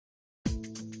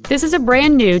This is a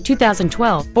brand new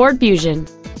 2012 Ford Fusion.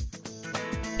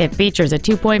 It features a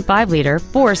 2.5-liter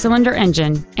four-cylinder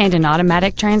engine and an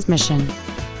automatic transmission.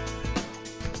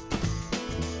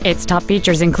 Its top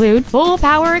features include full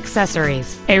power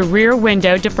accessories, a rear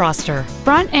window defroster,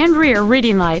 front and rear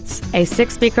reading lights, a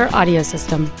 6-speaker audio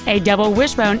system, a double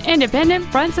wishbone independent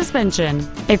front suspension,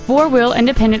 a 4-wheel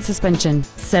independent suspension,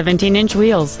 17-inch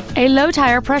wheels, a low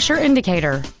tire pressure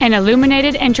indicator, an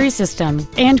illuminated entry system,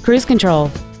 and cruise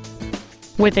control.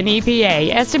 With an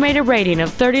EPA estimated rating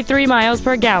of 33 miles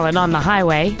per gallon on the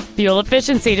highway, fuel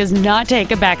efficiency does not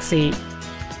take a backseat.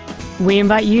 We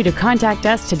invite you to contact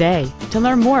us today to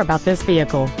learn more about this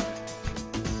vehicle.